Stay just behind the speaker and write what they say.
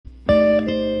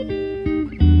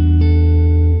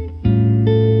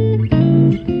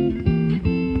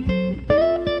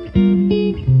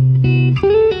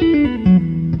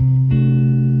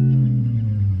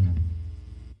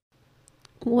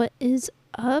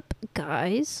up,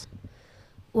 guys?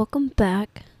 Welcome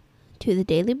back to the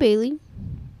Daily Bailey,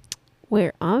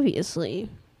 where obviously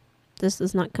this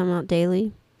does not come out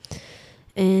daily,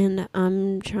 and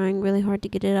I'm trying really hard to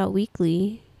get it out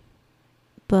weekly,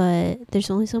 but there's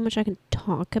only so much I can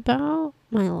talk about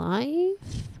my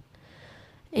life,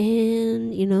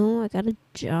 and I got a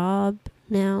job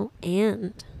now,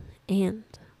 and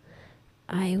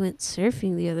I went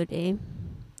surfing the other day,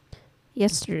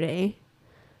 yesterday,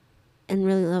 and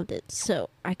really loved it. So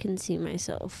I can see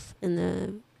myself in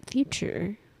the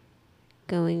future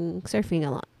going surfing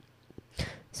a lot.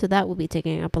 So that will be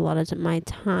taking up a lot of my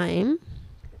time.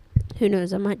 Who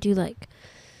knows? I might do like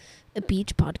a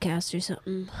beach podcast or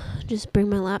something. Just bring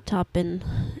my laptop and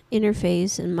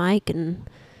interface and mic and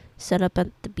set up at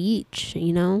the beach,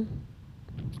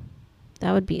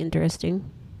 That would be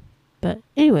interesting. But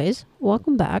anyways,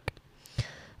 welcome back.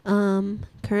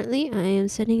 Currently I am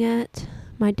sitting at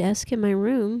my desk in my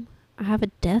room. I have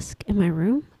a desk in my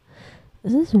room.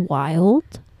 This is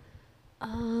wild.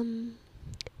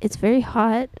 It's very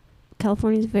hot.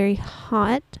 California is very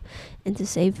hot, and to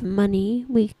save money,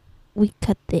 we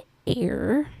cut the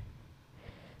air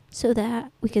so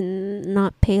that we can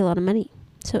not pay a lot of money.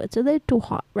 So it's a little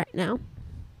hot right now,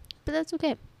 but that's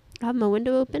okay. I have my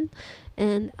window open,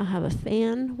 and I have a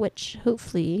fan, which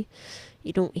hopefully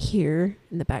you don't hear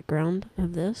in the background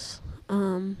of this.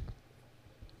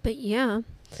 But yeah.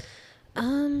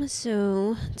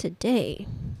 So today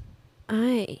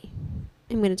I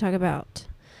am going to talk about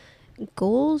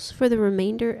goals for the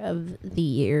remainder of the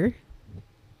year.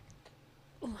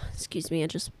 Oh, excuse me, I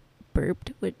just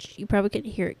burped, which you probably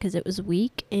couldn't hear it because it was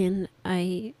weak and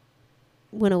I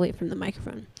went away from the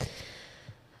microphone.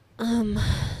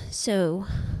 So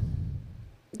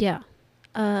yeah.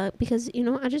 Because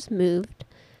I just moved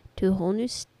to a whole new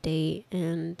state,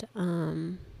 and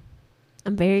I'm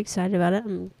very excited about it.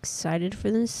 I'm excited for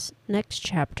this next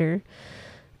chapter.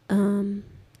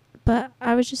 But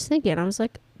I was just thinking, I was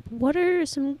like, what are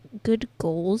some good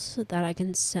goals that I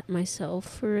can set myself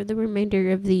for the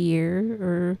remainder of the year,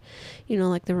 or,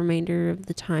 like the remainder of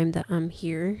the time that I'm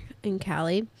here in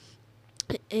Cali?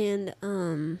 And,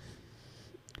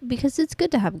 because it's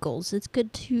good to have goals. It's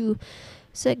good to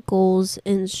set goals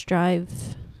and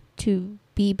strive to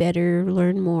be better,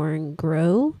 learn more, and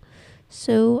grow.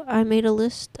 So I made a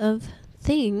list of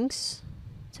things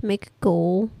to make a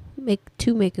goal.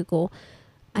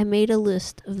 I made a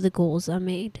list of the goals I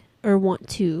made or want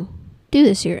to do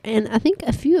this year. And I think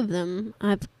a few of them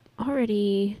I've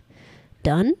already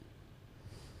done.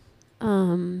 I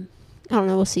don't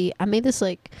know. We'll see. I made this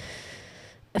like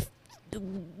a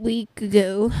week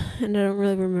ago, and I don't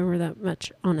really remember that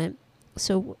much on it.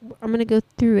 So I'm going to go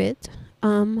through it.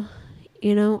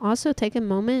 Also take a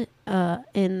moment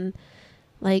and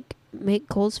like make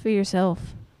goals for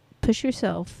yourself. Push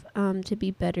yourself to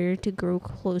be better, to grow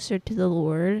closer to the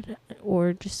Lord,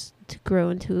 or just to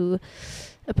grow into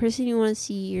a person you want to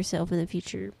see yourself in the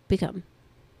future become.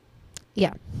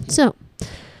 Yeah. So,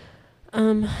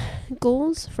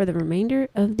 goals for the remainder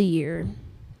of the year.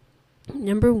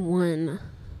 Number 1,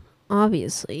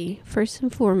 obviously, first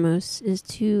and foremost, is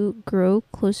to grow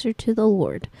closer to the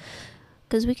Lord.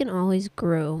 Because we can always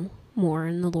grow more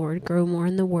in the Lord, grow more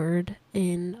in the Word,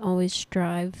 and always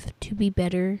strive to be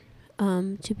better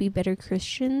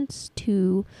Christians,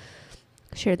 to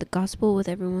share the gospel with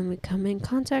everyone we come in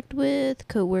contact with,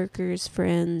 co-workers,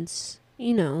 friends,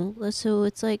 So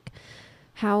it's like,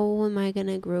 how am I going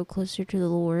to grow closer to the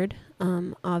Lord?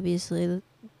 Obviously,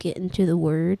 get into the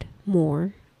Word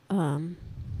more,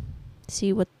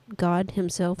 see what God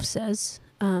Himself says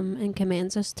and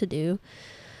commands us to do.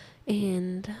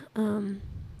 And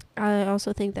I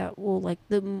also think that will, like,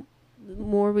 the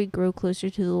more we grow closer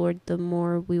to the Lord, the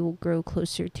more we will grow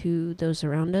closer to those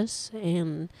around us,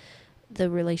 and the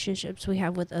relationships we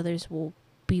have with others will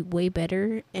be way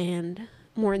better and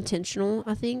more intentional,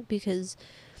 I think, because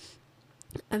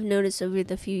I've noticed over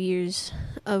the years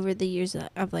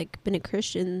that I've like been a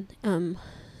Christian,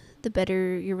 the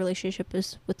better your relationship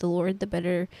is with the Lord, the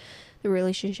better the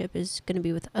relationship is going to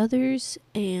be with others.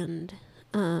 And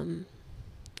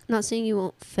not saying you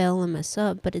won't fail and mess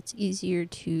up, but it's easier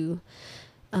to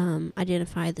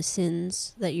identify the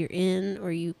sins that you're in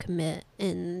or you commit,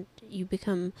 and you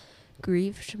become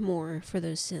grieved more for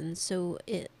those sins. So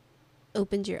it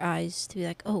opens your eyes to be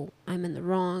like, oh, I'm in the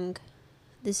wrong.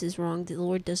 This is wrong. The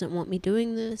Lord doesn't want me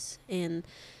doing this. And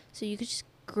so you could just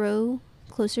grow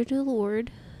closer to the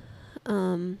Lord.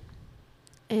 And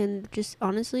just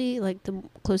honestly, like, the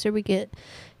closer we get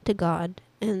to God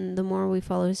and the more we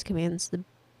follow His commands, the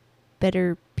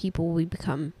better people we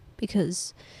become,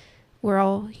 because we're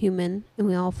all human and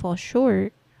we all fall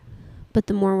short, But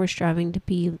the more we're striving to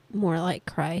be more like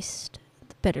Christ,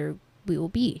 the better we will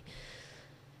be.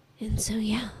 And so,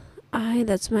 yeah,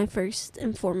 that's my first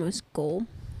and foremost goal,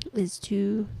 is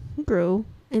to grow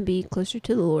and be closer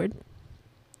to the Lord.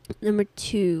 Number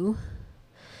 2,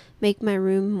 make my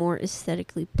room more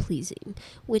aesthetically pleasing,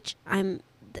 which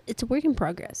it's a work in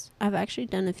progress. I've actually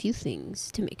done a few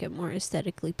things to make it more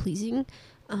aesthetically pleasing.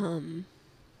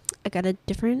 I got a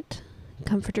different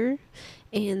comforter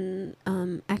and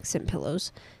accent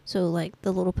pillows. So like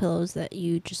the little pillows that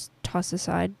you just toss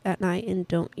aside at night and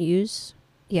don't use.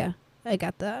 Yeah, I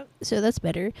got that. So that's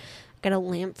better. I got a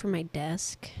lamp for my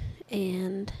desk,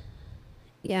 and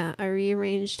yeah, I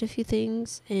rearranged a few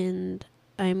things, and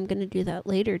I'm gonna do that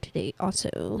later today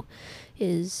also,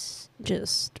 is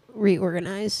just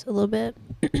reorganize a little bit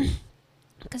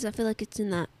because I feel like it's in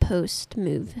that post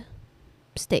move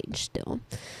stage still.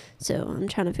 So I'm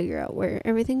trying to figure out where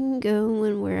everything can go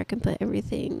and where I can put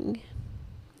everything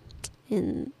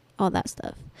and all that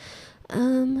stuff.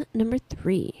 Number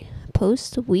 3,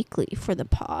 post weekly for the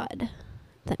pod.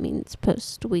 That means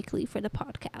post weekly for the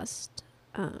podcast.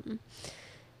 I'm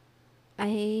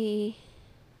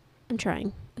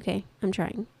trying. Okay, I'm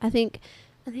trying. I think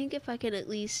if I can at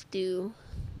least do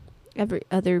every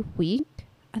other week,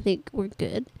 I think we're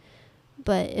good.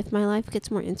 But if my life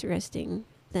gets more interesting,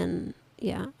 then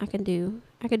yeah, I can do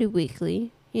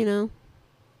weekly,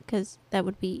 because that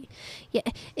would be, yeah,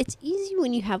 it's easy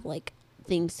when you have like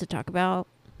things to talk about,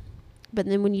 but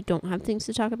then when you don't have things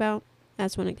to talk about,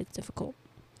 that's when it gets difficult.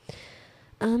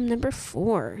 Number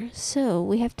 4, so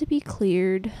we have to be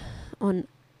cleared on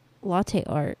latte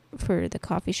art for the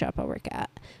coffee shop I work at,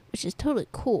 which is totally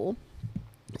cool.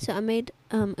 So I made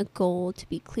a goal to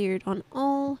be cleared on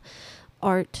all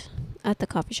art at the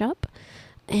coffee shop,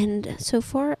 and so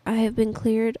far I have been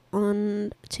cleared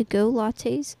on to-go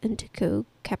lattes and to-go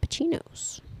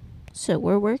cappuccinos. So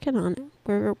we're working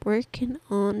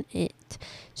on it.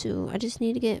 So I just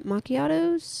need to get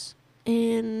macchiatos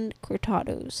and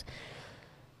cortados,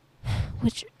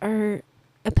 which are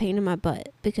a pain in my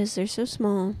butt because they're so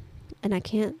small and I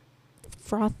can't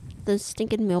froth the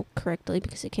stinking milk correctly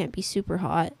because it can't be super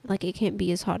hot. Like, it can't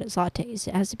be as hot as lattes.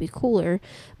 It has to be cooler.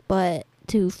 But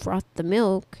to froth the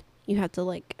milk, you have to,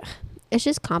 like, it's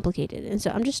just complicated. And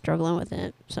so I'm just struggling with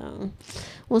it. So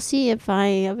we'll see if I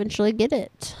eventually get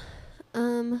it.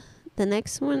 The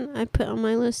next one I put on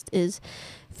my list is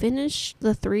finish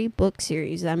the 3 book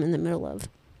series I'm in the middle of.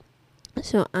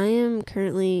 So I am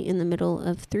currently in the middle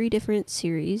of 3 different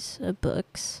series of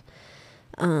books.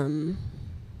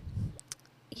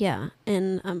 Yeah,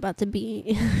 and I'm about to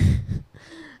be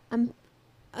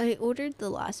I ordered the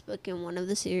last book in one of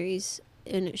the series,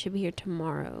 and it should be here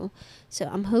tomorrow. So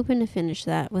I'm hoping to finish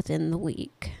that within the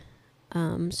week.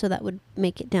 So that would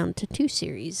make it down to 2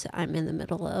 series I'm in the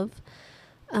middle of.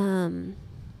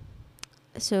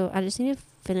 So I just need to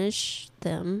finish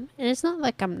them. And it's not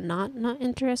like I'm not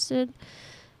interested,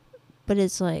 but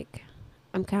it's like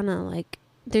I'm kind of like,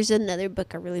 there's another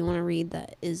book I really want to read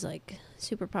that is like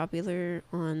super popular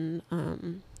on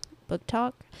Book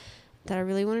Talk that I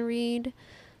really want to read.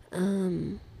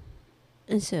 And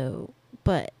so,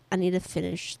 but I need to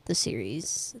finish the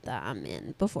series that I'm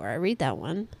in before I read that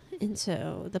one. And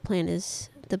so the plan is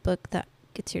the book that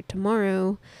gets here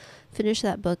tomorrow, finish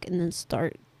that book, and then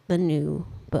start the new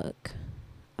book.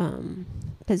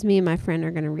 Because me and my friend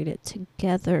are going to read it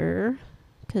together,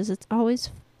 because it's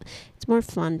more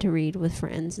fun to read with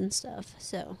friends and stuff.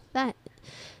 So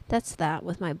that's that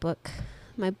with my book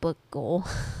goal.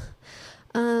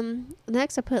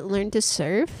 Next I put learn to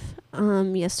surf.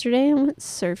 Yesterday I went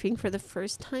surfing for the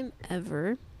first time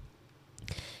ever,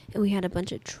 and we had a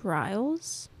bunch of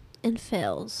trials and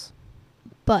fails,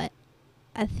 but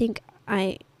I think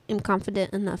I am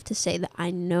confident enough to say that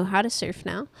I know how to surf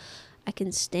now. I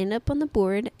can stand up on the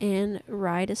board and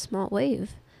ride a small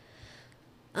wave.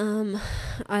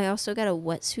 I also got a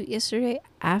wetsuit yesterday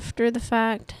after the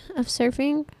fact of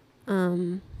surfing,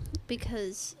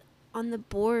 because on the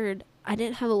board I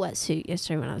didn't have a wetsuit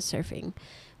yesterday when I was surfing,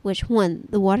 which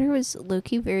the water was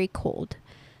low-key very cold.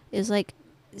 It was like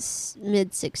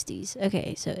mid 60s.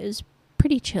 Okay, so it was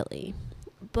pretty chilly,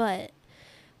 but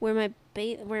where I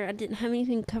didn't have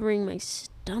anything covering my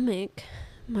stomach,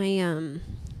 my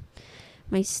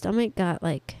stomach got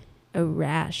like a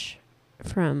rash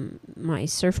from my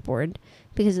surfboard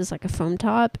because it's like a foam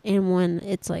top, and when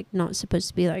it's like not supposed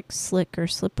to be like slick or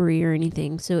slippery or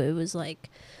anything, so it was like,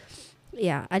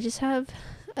 yeah, I just have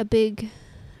a big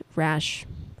rash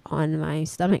on my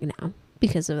stomach now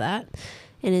because of that,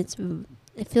 and it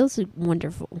feels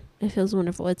wonderful.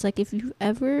 It's like if you've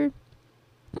ever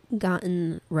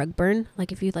gotten rug burn.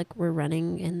 Like if you like were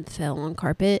running and fell on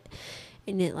carpet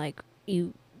and it like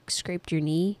you scraped your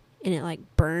knee and it like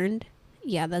burned.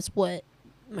 Yeah, that's what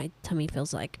my tummy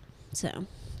feels like. So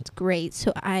it's great.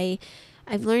 So I've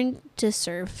learned to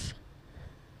surf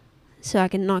so I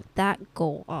can knock that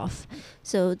goal off.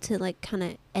 So to like kind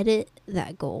of edit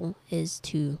that goal is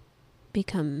to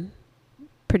become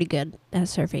pretty good at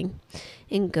surfing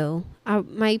and go.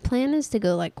 My plan is to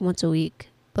go like once a week,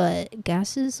 but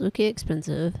gas is looking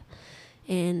expensive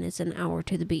and it's an hour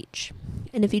to the beach.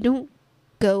 And if you don't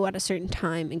go at a certain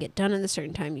time and get done at a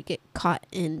certain time, you get caught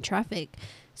in traffic.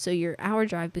 So your hour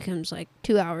drive becomes like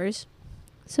 2 hours.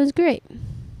 So it's great.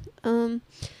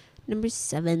 Number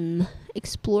 7,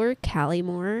 explore Cali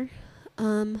more.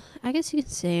 I guess you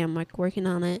can say I'm like working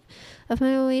on it. I've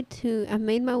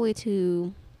made my way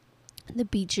to the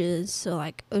beaches, so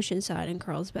like Oceanside and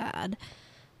Carlsbad.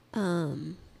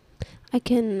 I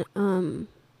can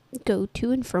go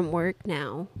to and from work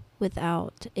now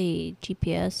without a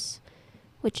GPS,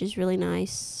 which is really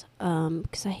nice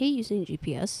because I hate using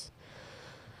GPS.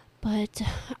 But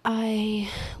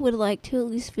I would like to at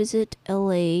least visit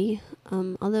LA,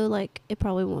 although like it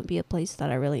probably won't be a place that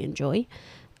I really enjoy.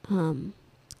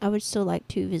 I would still like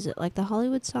to visit like the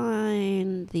Hollywood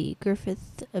sign, the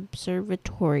Griffith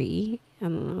Observatory. I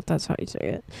don't know if that's how you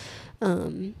say it.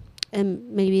 And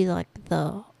maybe like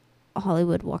the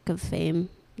Hollywood Walk of Fame,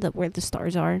 where the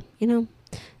stars are. That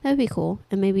would be cool.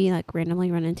 And maybe like randomly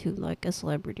run into like a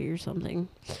celebrity or something.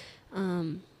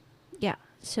 Yeah.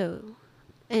 So,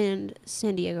 and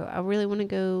San Diego. I really want to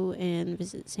go and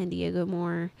visit San Diego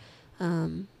more.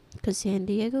 Because San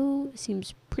Diego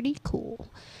seems pretty cool.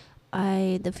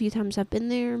 The few times I've been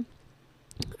there,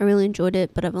 I really enjoyed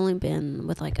it, but I've only been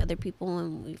with like other people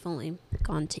and we've only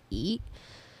gone to eat.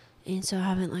 And so I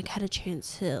haven't like had a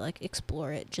chance to like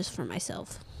explore it just for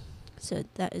myself. So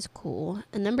that is cool.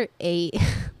 And number 8,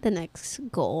 the next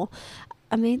goal.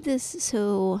 I made this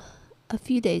so a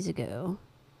few days ago.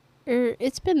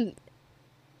 It's been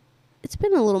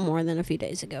a little more than a few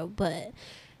days ago, but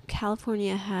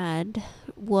California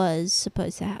was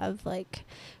supposed to have like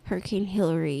Hurricane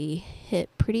Hillary hit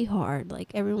pretty hard. Like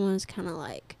everyone was kind of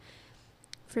like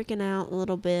freaking out a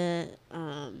little bit.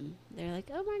 They're like,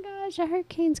 oh my gosh, a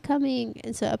hurricane's coming.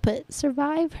 And so I put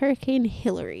survive Hurricane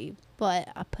Hillary, but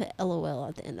I put LOL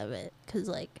at the end of it because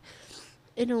like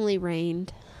it only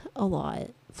rained a lot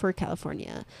for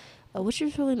California, which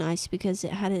is really nice because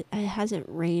it hasn't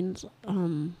rained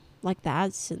like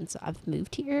that since I've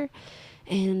moved here.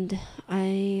 And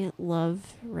I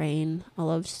love rain. I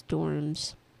love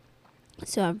storms.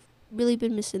 So I've really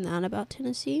been missing that about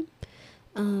Tennessee.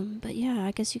 But yeah,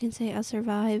 I guess you can say I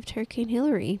survived Hurricane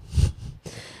Hillary.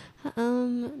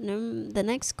 The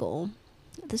next goal.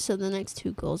 So the next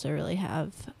 2 goals I really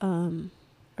have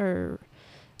are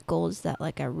goals that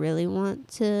like I really want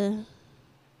to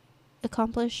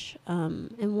accomplish.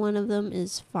 And one of them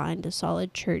is find a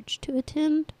solid church to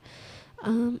attend.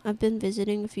 I've been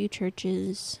visiting a few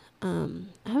churches. I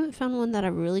haven't found one that I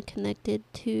really connected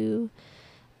to.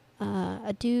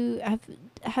 I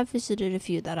have visited a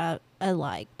few that I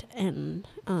liked, and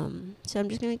so I'm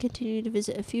just gonna continue to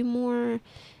visit a few more,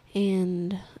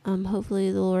 and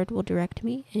hopefully the Lord will direct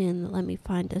me and let me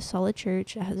find a solid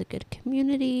church that has a good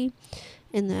community,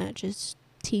 and that just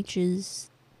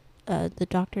teaches the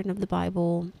doctrine of the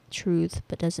Bible, truth,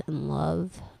 but does it in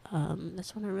love.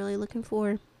 That's what I'm really looking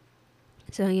for.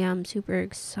 So yeah, I'm super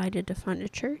excited to find a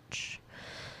church.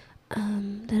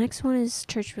 The next one is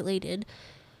church related.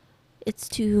 It's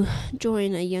to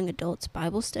join a young adults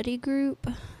Bible study group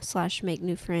 / make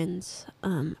new friends.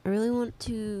 I really want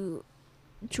to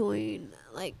join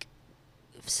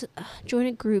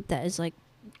a group that is like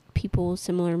people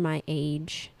similar my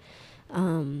age,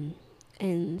 and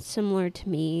similar to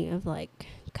me of like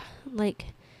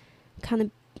kind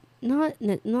of not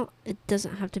it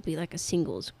doesn't have to be like a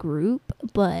singles group,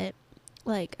 but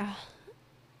like I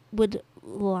would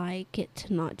like it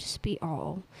to not just be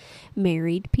all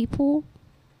married people,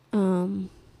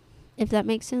 if that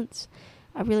makes sense.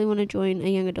 I really want to join a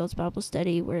young adults Bible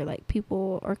study where like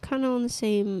people are kind of on the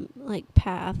same like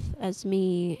path as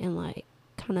me, and like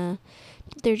kind of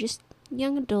they're just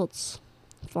young adults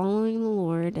following the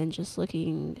Lord and just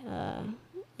looking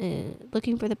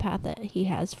for the path that He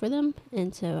has for them.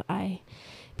 And so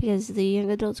because the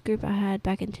young adults group I had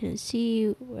back in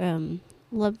Tennessee,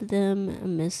 loved them, I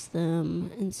miss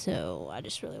them, and so I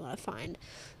just really want to find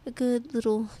a good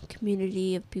little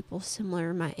community of people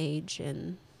similar my age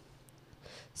and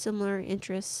similar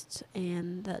interests,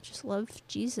 and that just love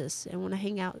Jesus and want to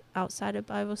hang out outside of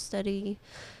Bible study,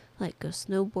 like go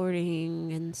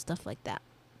snowboarding and stuff like that.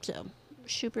 So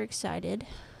super excited.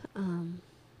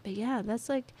 But yeah, that's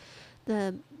like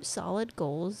the solid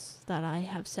goals that I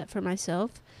have set for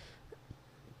myself.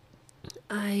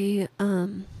 I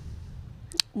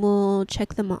will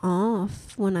check them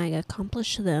off when I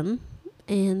accomplish them,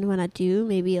 and when I do,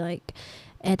 maybe like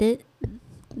edit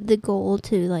the goal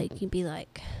to like be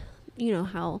like,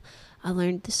 how I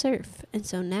learned to surf, and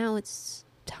so now it's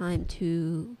time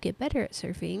to get better at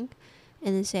surfing.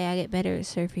 And then say I get better at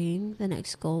surfing, the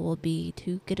next goal will be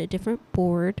to get a different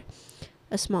board,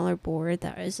 a smaller board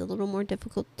that is a little more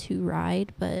difficult to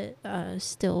ride, but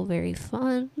still very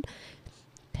fun,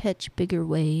 catch bigger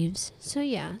waves. So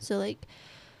yeah, so like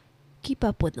keep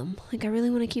up with them. Like I really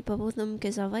want to keep up with them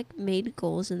because I've like made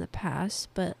goals in the past,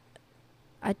 but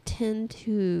I tend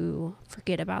to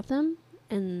forget about them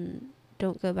and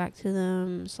don't go back to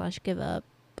them / give up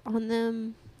on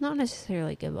them. Not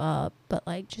necessarily give up, but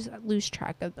like just lose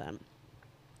track of them.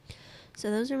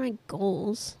 So those are my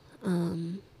goals.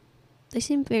 They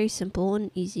seem very simple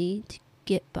and easy to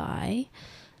get by.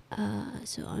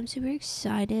 So I'm super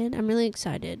excited. I'm really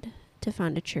excited to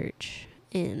find a church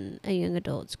in a young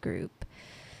adults group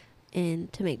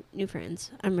and to make new friends.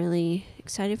 I'm really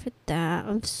excited for that.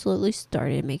 I've slowly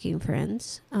started making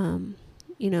friends.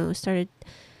 Started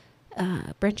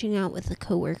branching out with the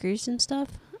coworkers and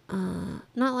stuff.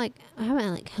 Not like I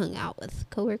haven't like hung out with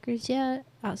coworkers yet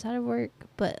outside of work,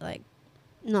 but like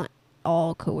not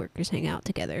all coworkers hang out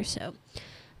together. So I'm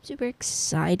super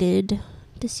excited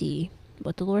to see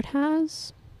what the Lord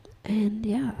has. And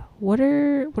yeah, what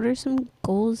are some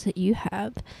goals that you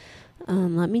have?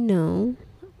 Let me know.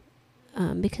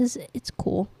 Because it's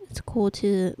cool. It's cool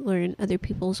to learn other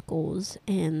people's goals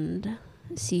and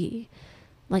see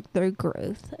like their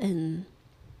growth and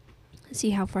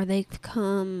see how far they've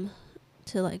come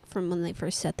to like from when they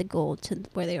first set the goal to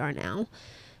where they are now.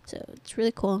 So it's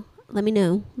really cool. Let me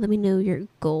know your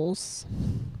goals.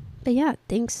 But yeah,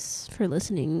 thanks for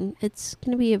listening. It's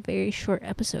gonna be a very short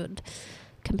episode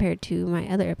compared to my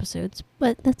other episodes,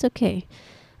 but that's okay.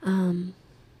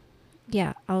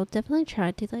 Yeah, I'll definitely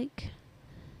try to like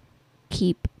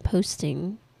keep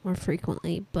posting more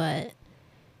frequently, but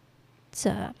it's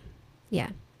yeah,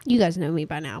 you guys know me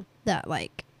by now that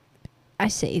like I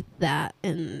say that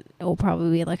and it will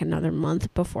probably be like another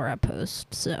month before I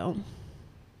post. So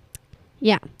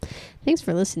yeah, thanks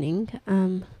for listening.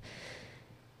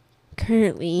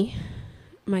 Currently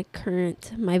my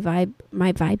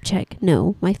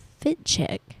fit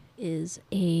check is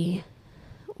a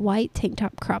white tank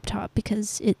top crop top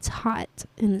because it's hot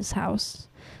in this house.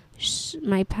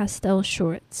 My pastel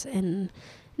shorts and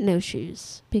no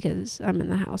shoes because I'm in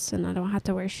the house and I don't have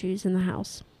to wear shoes in the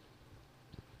house.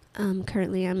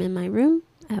 Currently I'm in my room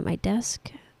at my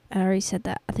desk. I already said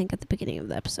that I think at the beginning of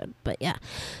the episode, but yeah.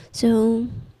 So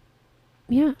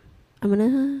yeah, I'm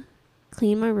gonna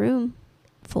clean my room,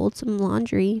 fold some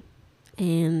laundry,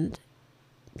 and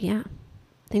yeah,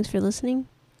 thanks for listening.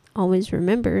 Always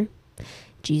remember,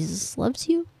 Jesus loves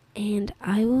you, and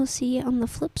I will see you on the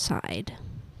flip side.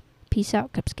 Peace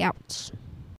out, Cub Scouts.